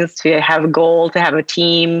do things, to have a goal, to have a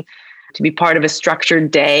team, to be part of a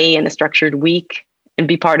structured day and a structured week, and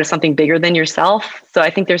be part of something bigger than yourself. So I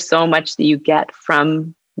think there's so much that you get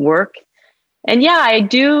from work. And yeah, I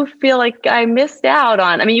do feel like I missed out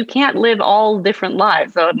on, you can't live all different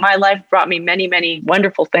lives. So my life brought me many, many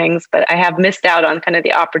wonderful things, but I have missed out on kind of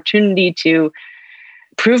the opportunity to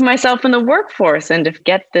prove myself in the workforce and to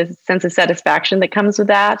get the sense of satisfaction that comes with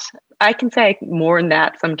that. I can say more than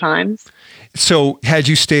that sometimes. So had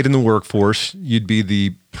you stayed in the workforce, you'd be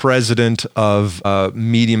the president of a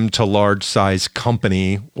medium to large size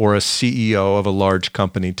company or a CEO of a large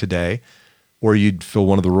company today, or you'd fill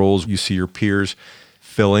one of the roles you see your peers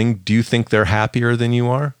filling. Do you think they're happier than you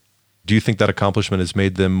are? Do you think that accomplishment has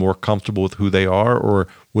made them more comfortable with who they are, or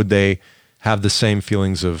would they have the same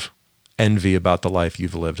feelings of envy about the life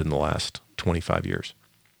you've lived in the last 25 years?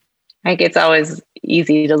 I think it's always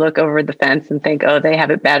easy to look over the fence and think, oh, they have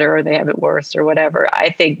it better or they have it worse or whatever. I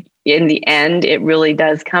think in the end, it really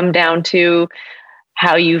does come down to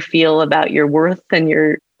how you feel about your worth and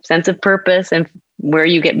your sense of purpose and where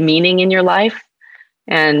you get meaning in your life.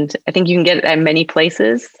 And I think you can get it at many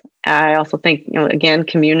places. I also think, again,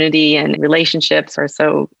 community and relationships are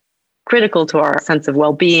so critical to our sense of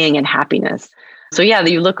well-being and happiness. So yeah,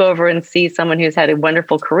 you look over and see someone who's had a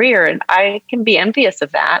wonderful career, and I can be envious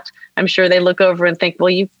of that. I'm sure they look over and think, well,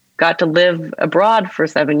 you got to live abroad for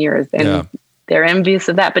 7 years, and they're envious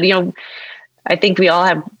of that. But, I think we all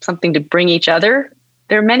have something to bring each other.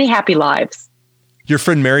 There are many happy lives. Your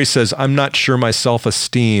friend Mary says, I'm not sure my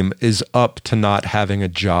self-esteem is up to not having a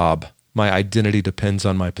job. My identity depends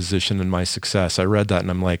on my position and my success. I read that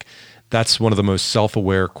and I'm like, that's one of the most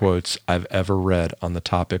self-aware quotes I've ever read on the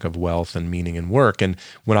topic of wealth and meaning in work. And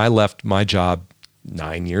when I left my job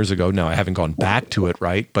 9 years ago, now I haven't gone back to it,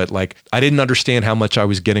 right? But I didn't understand how much I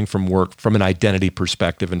was getting from work from an identity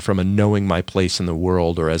perspective and from a knowing my place in the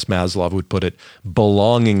world, or as Maslow would put it,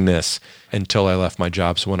 belongingness, until I left my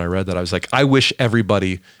job. So when I read that, I was like, I wish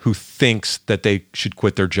everybody who thinks that they should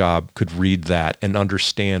quit their job could read that and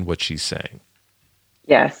understand what she's saying.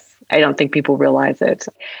 Yes. I don't think people realize it.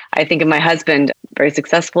 I think of my husband, very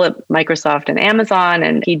successful at Microsoft and Amazon,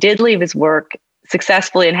 and he did leave his work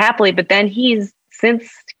successfully and happily, but then he's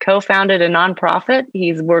since co-founded a nonprofit.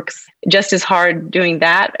 He works just as hard doing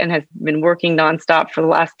that and has been working nonstop for the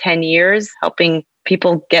last 10 years, helping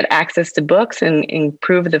people get access to books and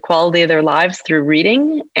improve the quality of their lives through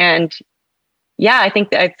reading. And yeah, I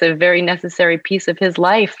think that's a very necessary piece of his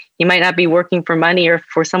life. He might not be working for money or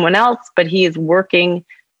for someone else, but he is working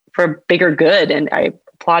for bigger good. And I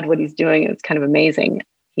applaud what he's doing. It's kind of amazing.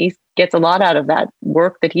 He gets a lot out of that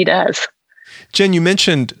work that he does. Jen, you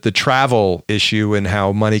mentioned the travel issue and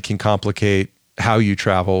how money can complicate how you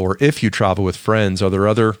travel, or if you travel with friends. Are there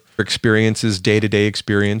other experiences, day-to-day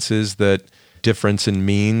experiences, that difference in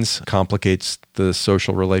means complicates the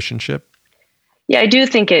social relationship? Yeah, I do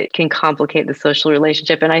think it can complicate the social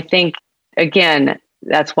relationship. And I think, again,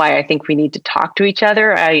 that's why I think we need to talk to each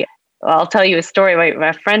other. I'll tell you a story.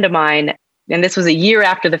 My friend of mine, and this was a year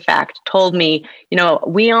after the fact, told me,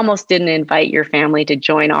 we almost didn't invite your family to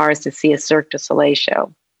join ours to see a Cirque du Soleil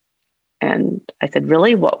show. And I said,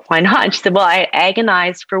 really? Well, why not? She said, well, I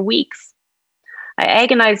agonized for weeks. I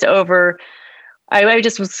agonized over, I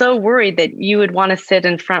just was so worried that you would want to sit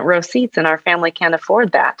in front row seats, and our family can't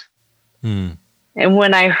afford that. And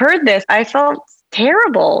when I heard this, I felt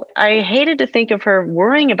terrible. I hated to think of her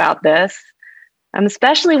worrying about this.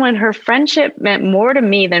 Especially when her friendship meant more to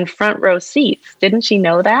me than front row seats. Didn't she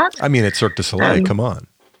know that? It's Cirque du Soleil. Come on.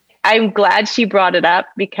 I'm glad she brought it up,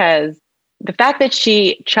 because the fact that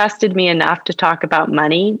she trusted me enough to talk about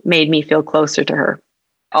money made me feel closer to her.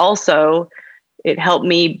 Also, it helped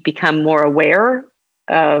me become more aware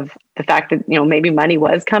of the fact that, maybe money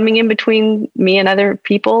was coming in between me and other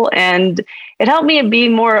people. And it helped me be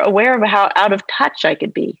more aware of how out of touch I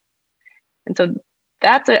could be. And so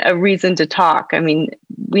that's a reason to talk.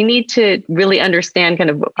 We need to really understand kind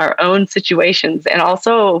of our own situations and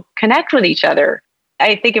also connect with each other.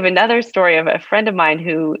 I think of another story of a friend of mine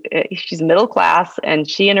who, she's middle class, and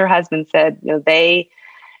she and her husband said, they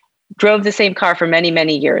drove the same car for many,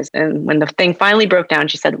 many years. And when the thing finally broke down,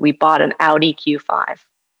 she said, we bought an Audi Q5.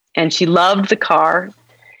 And she loved the car.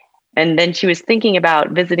 And then she was thinking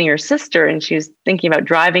about visiting her sister, and she was thinking about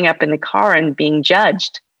driving up in the car and being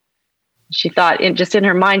judged. She thought, just in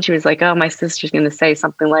her mind, she was like, oh, my sister's going to say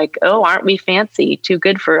something like, oh, aren't we fancy? Too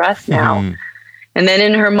good for us now. And then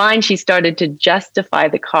in her mind, she started to justify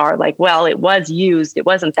the car like, well, it was used. It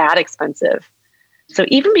wasn't that expensive. So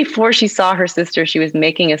even before she saw her sister, she was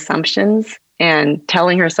making assumptions and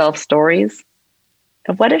telling herself stories.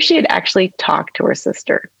 And what if she had actually talked to her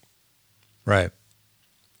sister? Right.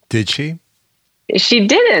 Did she? She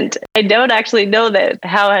didn't. I don't actually know that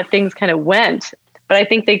how things kind of went, but I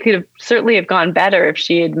think they could have certainly have gone better if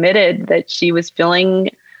she admitted that she was feeling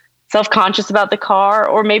self-conscious about the car,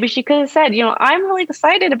 or maybe she could have said, I'm really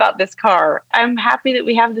excited about this car. I'm happy that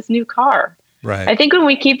we have this new car. Right. I think when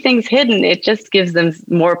we keep things hidden, it just gives them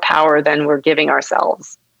more power than we're giving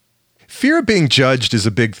ourselves. Fear of being judged is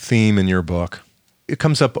a big theme in your book. It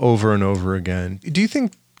comes up over and over again. Do you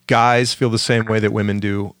think guys feel the same way that women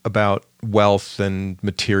do about wealth and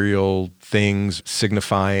material things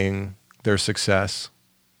signifying their success?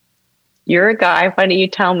 You're a guy. Why don't you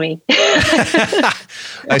tell me?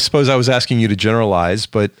 I suppose I was asking you to generalize,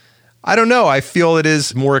 but I don't know. I feel it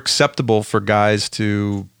is more acceptable for guys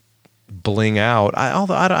to bling out.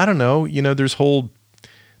 I don't know. There's whole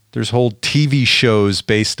TV shows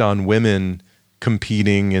based on women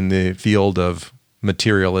competing in the field of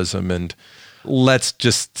materialism, and let's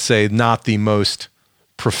just say not the most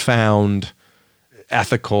profound,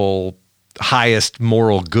 ethical, highest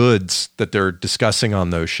moral goods that they're discussing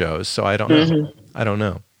on those shows. So I don't know. I don't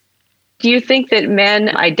know. Do you think that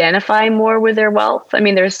men identify more with their wealth? I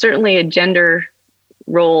mean, there's certainly a gender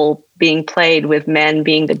role being played with men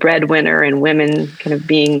being the breadwinner and women kind of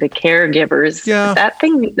being the caregivers. Yeah.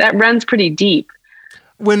 That runs pretty deep.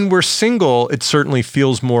 When we're single, it certainly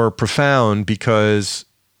feels more profound because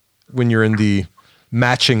when you're in the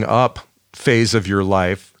matching up phase of your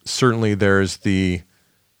life, certainly there's the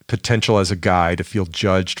potential as a guy to feel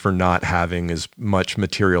judged for not having as much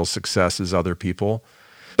material success as other people.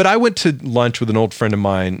 But I went to lunch with an old friend of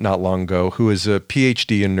mine not long ago who is a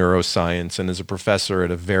PhD in neuroscience and is a professor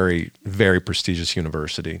at a very, very prestigious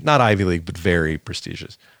university. Not Ivy League, but very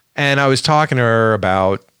prestigious. And I was talking to her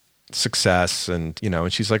about success and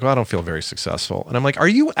she's like, well, I don't feel very successful. And I'm like, are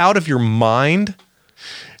you out of your mind?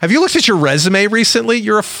 Have you looked at your resume recently?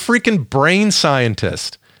 You're a freaking brain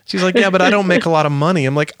scientist. She's like, yeah, but I don't make a lot of money.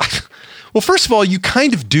 I'm like, well, first of all, you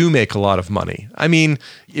kind of do make a lot of money. I mean,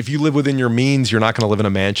 if you live within your means, you're not going to live in a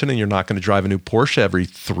mansion and you're not going to drive a new Porsche every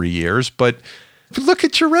 3 years. But look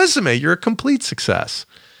at your resume. You're a complete success.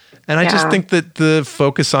 And I just think that the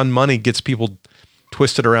focus on money gets people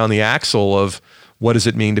twisted around the axle of what does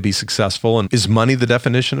it mean to be successful? And is money the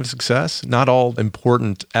definition of success? Not all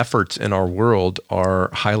important efforts in our world are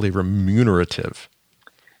highly remunerative.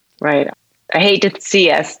 Right. I hate to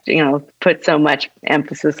see us, put so much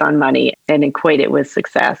emphasis on money and equate it with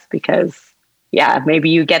success because, maybe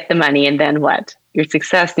you get the money and then what? Your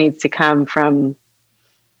success needs to come from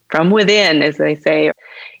within, as they say.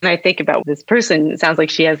 And I think about this person, it sounds like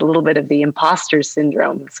she has a little bit of the imposter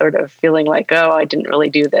syndrome, sort of feeling like, oh, I didn't really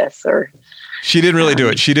do this. Or she didn't really do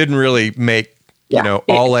it. She didn't really make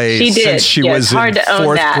all A's since she was in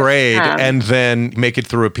fourth grade and then make it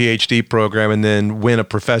through a PhD program and then win a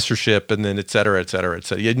professorship and then et cetera, et cetera, et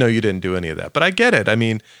cetera. No, you didn't do any of that. But I get it. I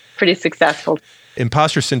mean, pretty successful.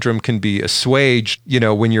 Imposter syndrome can be assuaged,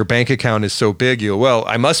 when your bank account is so big, well,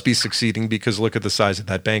 I must be succeeding because look at the size of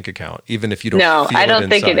that bank account, even if you don't feel it. No, I don't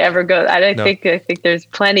think it ever goes. I think there's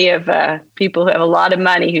plenty of people who have a lot of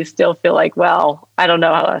money who still feel like, well, I don't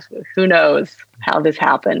know, who knows how this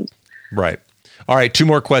happened. Right. All right, 2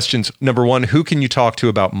 more questions. Number 1, who can you talk to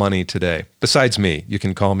about money today? Besides me, you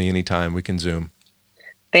can call me anytime. We can Zoom.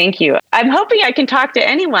 Thank you. I'm hoping I can talk to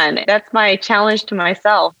anyone. That's my challenge to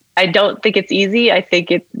myself. I don't think it's easy. I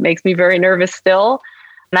think it makes me very nervous still.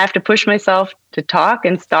 And I have to push myself to talk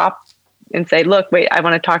and stop and say, look, wait, I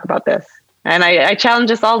want to talk about this. And I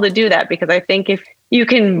challenge us all to do that because I think if you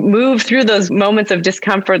can move through those moments of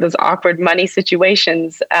discomfort, those awkward money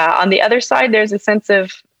situations, on the other side, there's a sense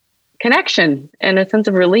of connection and a sense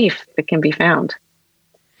of relief that can be found.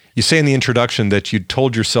 You say in the introduction that you'd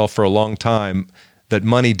told yourself for a long time that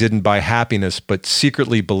money didn't buy happiness, but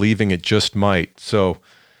secretly believing it just might. So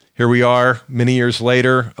here we are, many years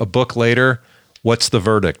later, a book later. What's the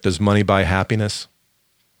verdict? Does money buy happiness?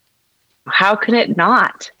 How can it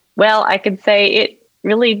not? Well, I could say it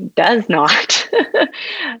really does not.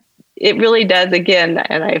 It really does, again,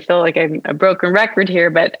 and I feel like I'm a broken record here,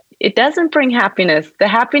 but it doesn't bring happiness. The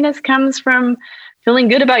happiness comes from feeling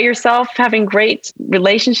good about yourself, having great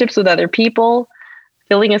relationships with other people,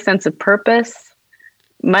 feeling a sense of purpose.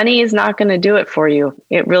 Money is not going to do it for you.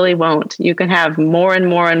 It really won't. You can have more and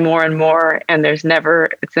more and more and more, and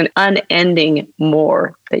it's an unending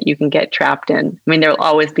more that you can get trapped in. I mean, there'll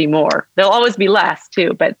always be more. There'll always be less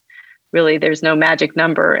too, but really there's no magic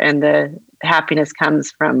number, and the happiness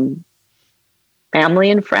comes from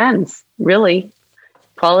family and friends, really.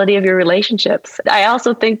 Quality of your relationships. I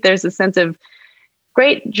also think there's a sense of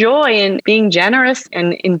great joy in being generous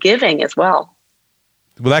and in giving as well.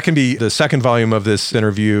 Well, that can be the second volume of this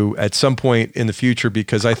interview at some point in the future,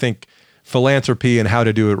 because I think philanthropy and how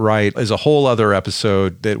to do it right is a whole other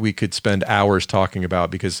episode that we could spend hours talking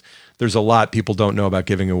about, because there's a lot people don't know about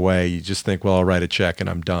giving away. You just think, well, I'll write a check and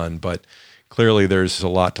I'm done. But clearly there's a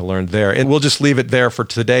lot to learn there. And we'll just leave it there for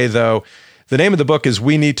today, though. The name of the book is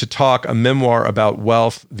We Need to Talk, a memoir about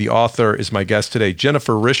wealth. The author is my guest today,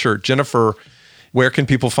 Jennifer Risher. Jennifer, where can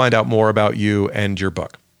people find out more about you and your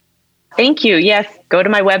book? Thank you. Yes, go to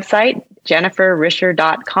my website,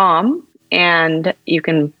 jenniferrisher.com, and you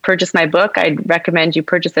can purchase my book. I'd recommend you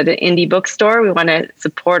purchase at an indie bookstore. We want to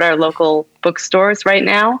support our local bookstores right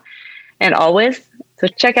now and always. So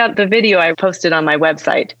check out the video I posted on my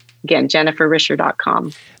website. Again,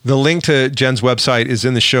 jenniferrisher.com. The link to Jen's website is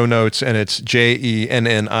in the show notes, and it's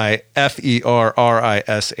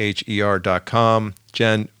JenniferRisher.com.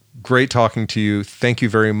 Jen, great talking to you. Thank you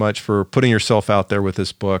very much for putting yourself out there with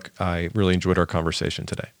this book. I really enjoyed our conversation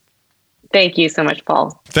today. Thank you so much,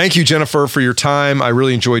 Paul. Thank you, Jennifer, for your time. I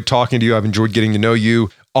really enjoyed talking to you. I've enjoyed getting to know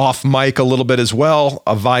you off mic a little bit as well,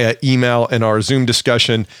 via email and our Zoom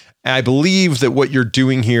discussion. I believe that what you're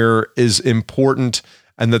doing here is important,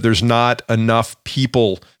 and that there's not enough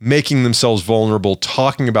people making themselves vulnerable,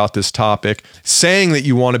 talking about this topic, saying that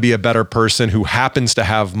you want to be a better person who happens to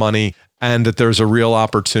have money, and that there's a real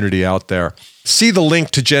opportunity out there. See the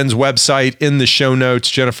link to Jen's website in the show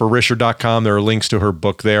notes, jenniferrisher.com. There are links to her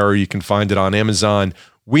book there, or you can find it on Amazon.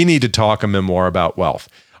 We Need to Talk, a memoir about wealth.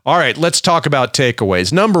 All right, let's talk about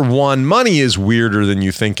takeaways. Number one, money is weirder than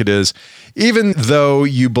you think it is. Even though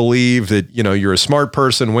you believe that, you're a smart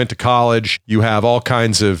person, went to college, you have all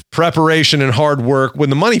kinds of preparation and hard work, when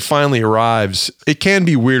the money finally arrives, it can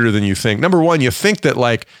be weirder than you think. Number one, you think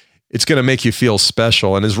that it's going to make you feel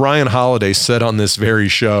special. And as Ryan Holiday said on this very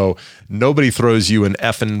show, nobody throws you an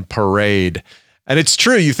effing parade. And it's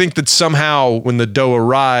true. You think that somehow when the dough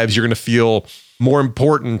arrives, you're going to feel more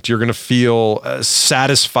important. You're going to feel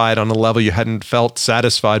satisfied on a level you hadn't felt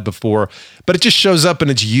satisfied before. But it just shows up, and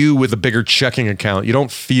it's you with a bigger checking account. You don't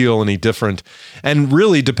feel any different. And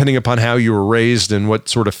really, depending upon how you were raised and what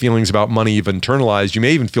sort of feelings about money you've internalized, you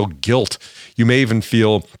may even feel guilt. You may even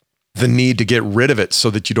feel the need to get rid of it so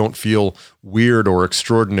that you don't feel weird or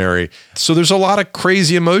extraordinary. So there's a lot of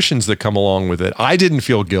crazy emotions that come along with it. I didn't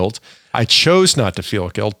feel guilt. I chose not to feel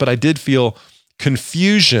guilt, but I did feel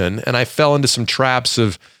confusion, and I fell into some traps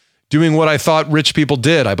of doing what I thought rich people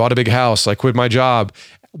did. I bought a big house. I quit my job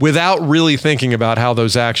without really thinking about how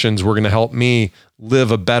those actions were going to help me live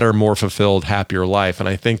a better, more fulfilled, happier life. And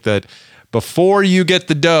I think that before you get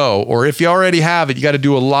the dough, or if you already have it, you got to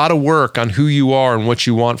do a lot of work on who you are and what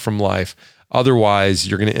you want from life. Otherwise,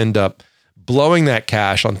 you're going to end up blowing that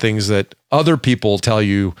cash on things that other people tell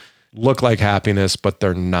you look like happiness, but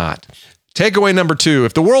they're not. Takeaway number two,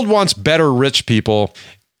 if the world wants better rich people,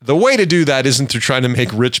 the way to do that isn't to try to make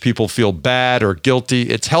rich people feel bad or guilty.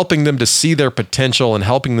 It's helping them to see their potential and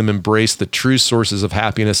helping them embrace the true sources of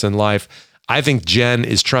happiness in life. I think Jen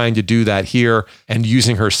is trying to do that here and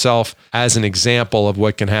using herself as an example of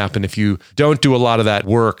what can happen if you don't do a lot of that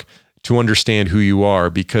work to understand who you are.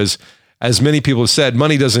 Because as many people have said,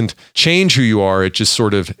 money doesn't change who you are. It just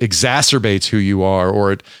sort of exacerbates who you are,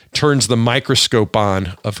 or it turns the microscope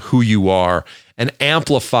on of who you are and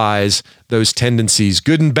amplifies those tendencies,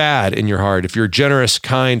 good and bad, in your heart. If you're a generous,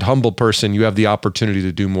 kind, humble person, you have the opportunity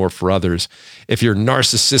to do more for others. If you're a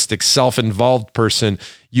narcissistic, self-involved person,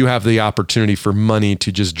 you have the opportunity for money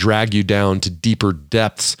to just drag you down to deeper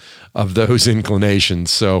depths of those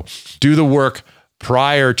inclinations. So do the work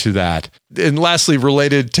prior to that. And lastly,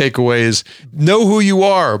 related takeaways, know who you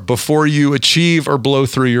are before you achieve or blow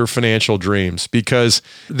through your financial dreams, because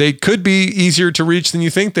they could be easier to reach than you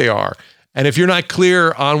think they are. And if you're not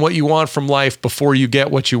clear on what you want from life before you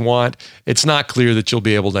get what you want, it's not clear that you'll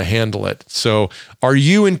be able to handle it. So are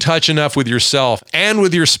you in touch enough with yourself and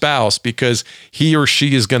with your spouse, because he or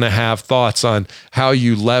she is going to have thoughts on how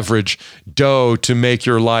you leverage dough to make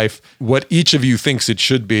your life what each of you thinks it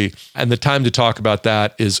should be? And the time to talk about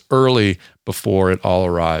that is early, before it all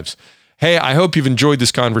arrives. Hey, I hope you've enjoyed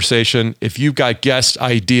this conversation. If you've got guest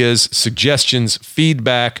ideas, suggestions,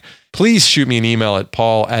 feedback, Please shoot me an email at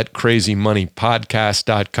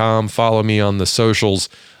paul@crazymoneypodcast.com. Follow me on the socials,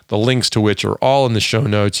 the links to which are all in the show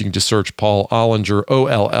notes. You can just search Paul Ollinger,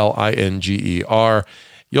 Ollinger.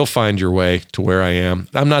 You'll find your way to where I am.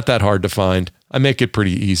 I'm not that hard to find. I make it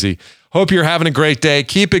pretty easy. Hope you're having a great day.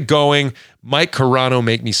 Keep it going. Mike Carano,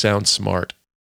 make me sound smart.